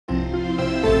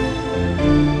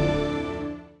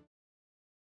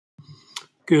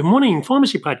Good morning,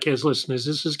 Pharmacy Podcast listeners.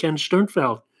 This is Ken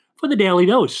Sternfeld for the Daily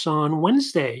Dose on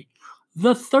Wednesday,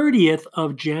 the 30th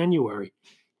of January.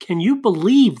 Can you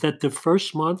believe that the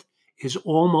first month is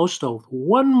almost over?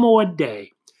 One more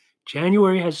day.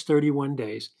 January has 31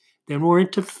 days. Then we're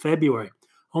into February.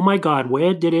 Oh my God,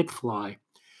 where did it fly?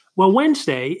 Well,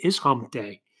 Wednesday is hump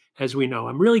day, as we know.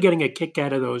 I'm really getting a kick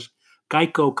out of those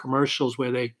Geico commercials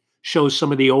where they show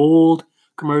some of the old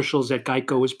commercials that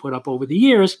Geico has put up over the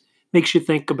years. Makes you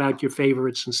think about your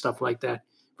favorites and stuff like that.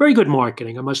 Very good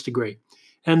marketing, I must agree.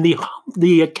 And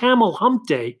the Camel Hump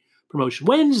Day promotion,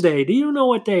 Wednesday, do you know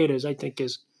what day it is? I think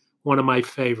is one of my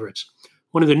favorites.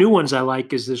 One of the new ones I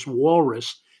like is this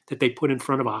walrus that they put in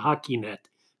front of a hockey net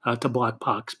to block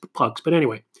pucks. But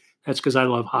anyway, that's because I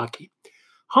love hockey.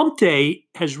 Hump Day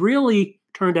has really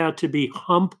turned out to be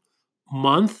hump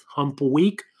month, hump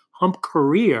week, hump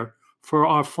career for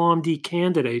our PharmD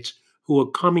candidates who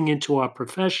are coming into our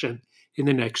profession in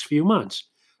the next few months.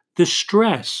 The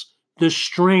stress, the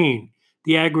strain,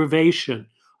 the aggravation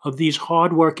of these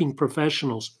hardworking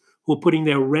professionals who are putting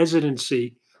their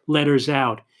residency letters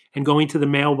out and going to the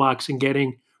mailbox and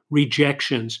getting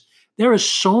rejections. There are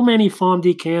so many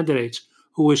PharmD candidates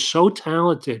who are so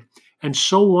talented and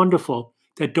so wonderful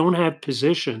that don't have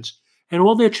positions, and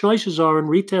all their choices are in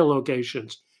retail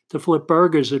locations to flip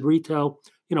burgers at retail,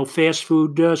 fast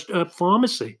food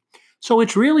pharmacy. So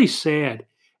it's really sad.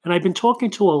 And I've been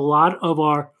talking to a lot of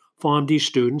our PharmD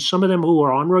students, some of them who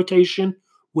are on rotation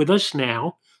with us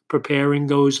now, preparing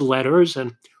those letters,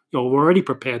 and already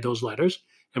prepared those letters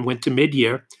and went to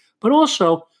mid-year, but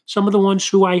also some of the ones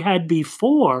who I had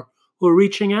before who are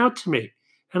reaching out to me,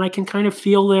 and I can kind of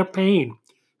feel their pain.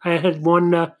 I had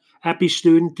one happy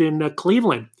student in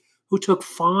Cleveland who took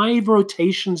 5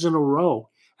 rotations in a row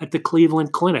at the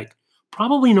Cleveland Clinic,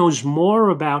 probably knows more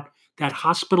about that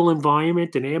hospital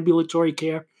environment and ambulatory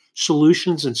care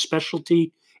solutions and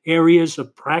specialty areas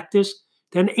of practice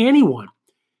than anyone.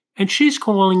 And she's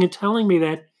calling and telling me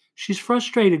that she's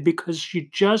frustrated because she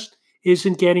just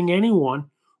isn't getting anyone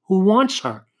who wants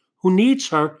her, who needs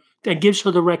her, and gives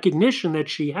her the recognition that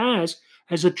she has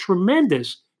as a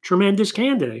tremendous, tremendous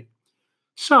candidate.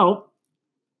 So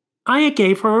I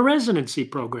gave her a residency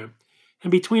program. And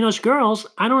between us girls,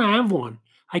 I don't have one.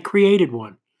 I created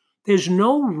one. There's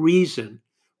no reason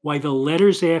why the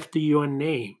letters after your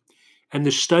name and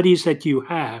the studies that you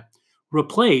have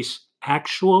replace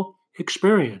actual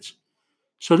experience.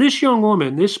 So this young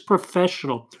woman, this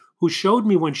professional who showed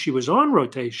me when she was on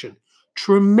rotation,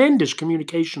 tremendous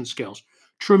communication skills,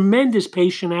 tremendous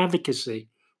patient advocacy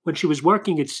when she was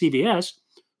working at CVS,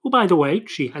 who, by the way,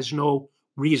 she has no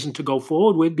reason to go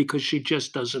forward with because she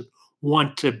just doesn't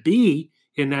want to be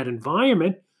in that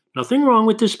environment. Nothing wrong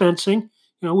with dispensing.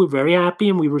 We're very happy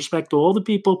and we respect all the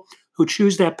people who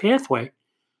choose that pathway.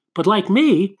 But like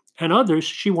me and others,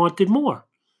 she wanted more.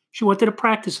 She wanted to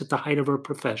practice at the height of her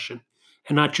profession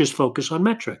and not just focus on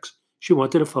metrics. She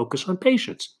wanted to focus on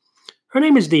patients. Her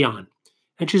name is Dion,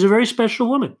 and she's a very special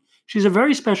woman. She's a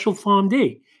very special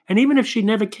PharmD. And even if she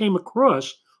never came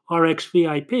across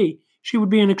RXVIP, she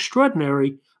would be an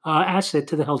extraordinary asset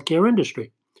to the healthcare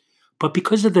industry. But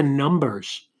because of the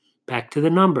numbers, back to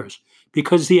the numbers,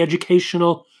 because the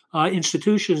educational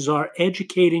institutions are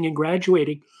educating and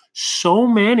graduating so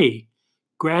many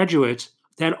graduates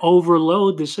that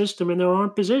overload the system and there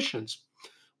aren't positions.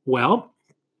 Well,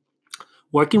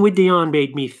 working with Dion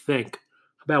made me think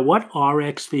about what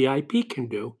RXVIP can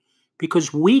do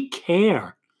because we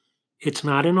care. It's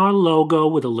not in our logo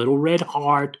with a little red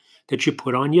heart that you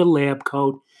put on your lab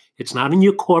coat. It's not in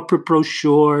your corporate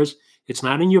brochures. It's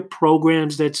not in your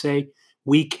programs that say,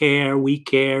 we care,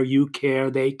 you care,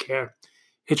 they care.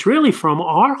 It's really from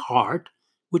our heart,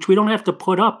 which we don't have to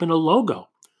put up in a logo.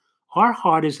 Our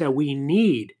heart is that we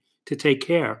need to take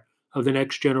care of the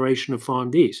next generation of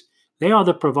PharmDs. They are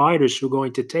the providers who are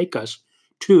going to take us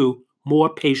to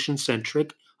more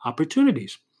patient-centric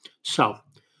opportunities. So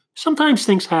sometimes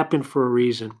things happen for a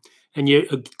reason, and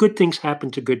good things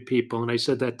happen to good people, and I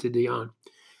said that to Dion.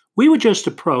 We were just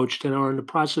approached and are in the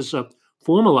process of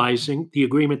formalizing the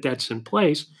agreement that's in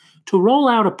place to roll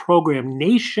out a program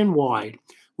nationwide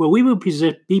where we will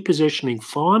be positioning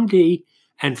PharmD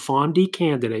and PharmD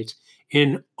candidates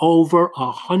in over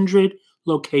 100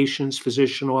 locations,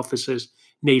 physician offices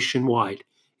nationwide,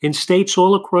 in states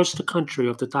all across the country,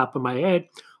 off the top of my head,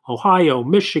 Ohio,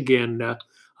 Michigan,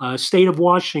 state of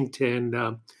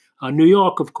Washington, New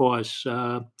York, of course.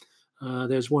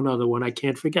 There's one other one I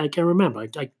can't forget. I can't remember.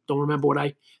 I don't remember what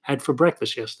I had for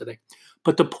breakfast yesterday.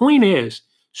 But the point is,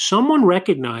 someone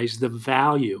recognized the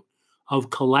value of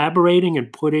collaborating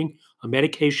and putting a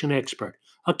medication expert,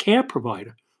 a care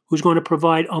provider, who's going to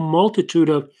provide a multitude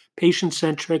of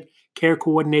patient-centric care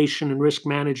coordination and risk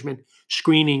management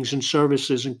screenings and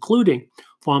services, including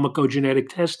pharmacogenetic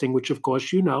testing, which, of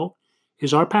course, you know,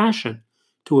 is our passion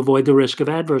to avoid the risk of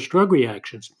adverse drug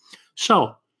reactions.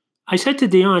 So I said to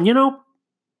Dion,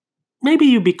 maybe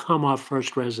you become our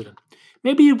first resident.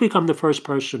 Maybe you become the first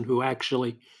person who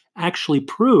actually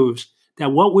proves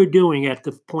that what we're doing at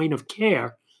the point of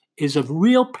care is a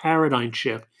real paradigm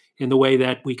shift in the way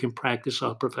that we can practice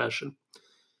our profession.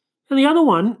 And the other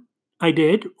one I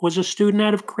did was a student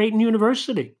out of Creighton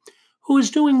University who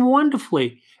is doing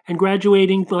wonderfully and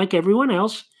graduating like everyone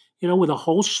else, with a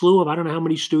whole slew of, I don't know how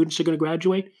many students are going to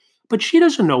graduate, but she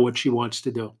doesn't know what she wants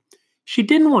to do. She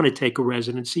didn't want to take a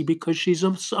residency because she's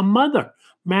a mother,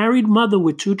 married mother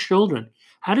with 2 children.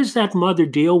 How does that mother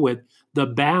deal with the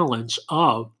balance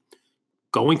of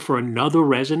going for another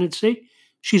residency?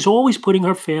 She's always putting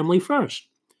her family first.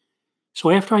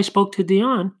 So after I spoke to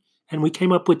Dion and we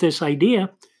came up with this idea,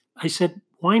 I said,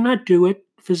 why not do it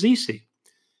for ZC?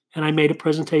 And I made a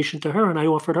presentation to her and I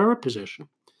offered her a position.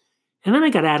 And then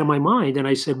I got out of my mind and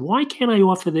I said, why can't I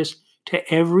offer this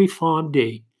to every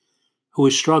PharmD who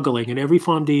is struggling and every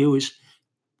PharmD who is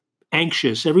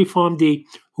anxious, every PharmD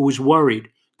who is worried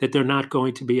that they're not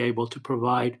going to be able to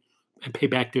provide and pay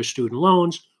back their student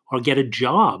loans or get a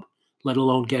job, let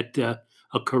alone get a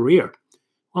career?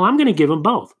 Well, I'm going to give them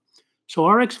both. So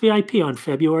RXVIP on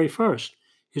February 1st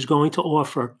is going to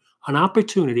offer an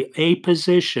opportunity, a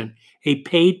position, a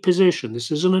paid position. This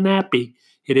isn't an appy.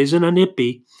 It isn't a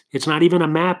nippy. It's not even a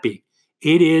mappy.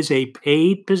 It is a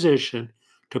paid position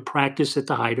to practice at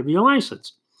the height of your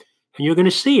license. And you're going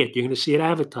to see it. You're going to see it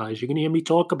advertised. You're going to hear me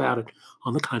talk about it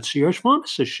on the Concierge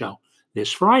Pharmacist Show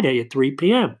this Friday at 3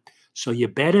 p.m. So you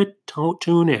better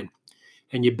tune in.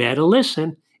 And you better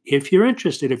listen if you're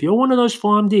interested. If you're one of those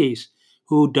PharmDs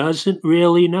who doesn't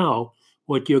really know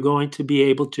what you're going to be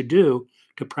able to do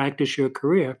to practice your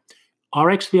career,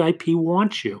 RXVIP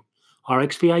wants you.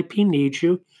 RXVIP needs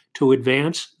you to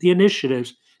advance the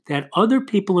initiatives that other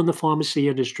people in the pharmacy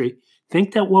industry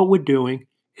think that what we're doing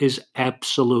is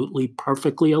absolutely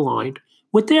perfectly aligned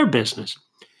with their business.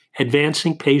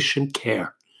 Advancing patient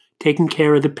care, taking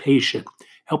care of the patient,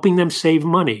 helping them save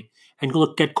money and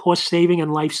look at cost-saving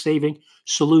and life-saving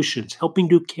solutions, helping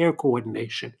do care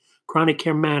coordination, chronic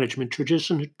care management,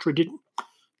 transition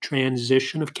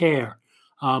of care,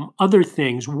 other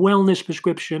things, wellness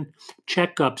prescription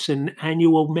checkups and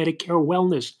annual Medicare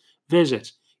wellness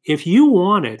visits. If you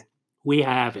want it, we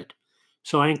have it.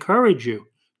 So I encourage you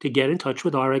to get in touch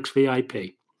with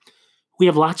RXVIP. We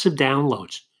have lots of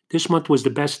downloads. This month was the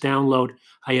best download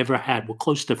I ever had. We're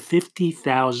close to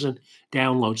 50,000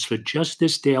 downloads for just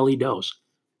this daily dose.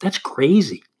 That's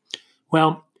crazy.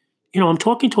 Well, I'm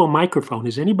talking to a microphone.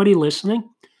 Is anybody listening?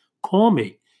 Call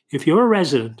me. If you're a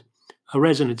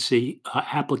residency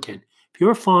applicant, if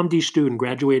you're a PharmD student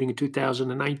graduating in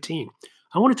 2019,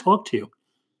 I want to talk to you.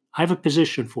 I have a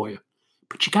position for you.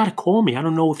 But you got to call me. I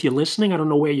don't know if you're listening. I don't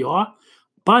know where you are.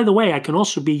 By the way, I can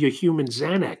also be your human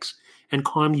Xanax and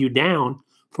calm you down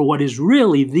for what is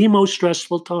really the most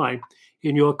stressful time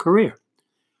in your career.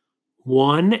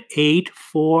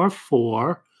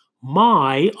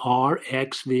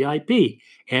 1-844-MY-RXVIP.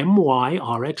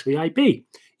 MY-RXVIP.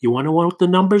 You want to know what the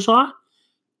numbers are?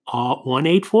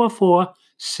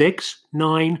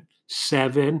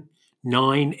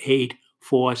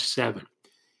 1-844-697-9847.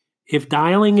 If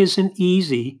dialing isn't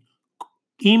easy,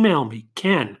 email me,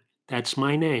 Ken, that's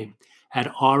my name, at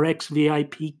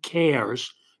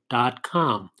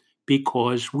rxvipcares.com,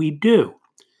 because we do.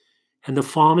 And the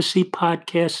Pharmacy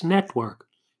Podcast Network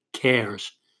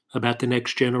cares about the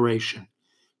next generation.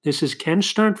 This is Ken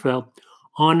Sternfeld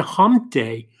on Hump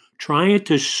Day, trying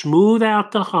to smooth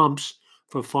out the humps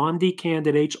for PharmD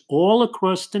candidates all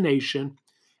across the nation.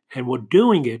 And we're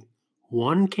doing it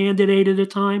one candidate at a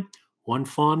time, one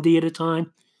PharmD at a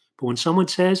time. But when someone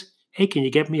says, hey, can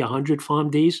you get me 100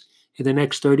 PharmDs in the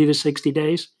next 30 to 60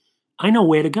 days? I know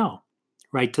where to go.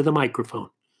 Right to the microphone.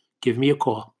 Give me a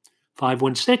call.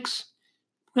 516.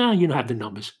 You don't have the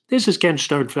numbers. This is Ken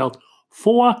Sternfeld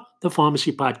for the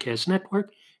Pharmacy Podcast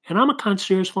Network. And I'm a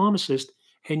concierge pharmacist,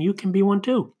 and you can be one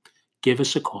too. Give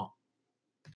us a call.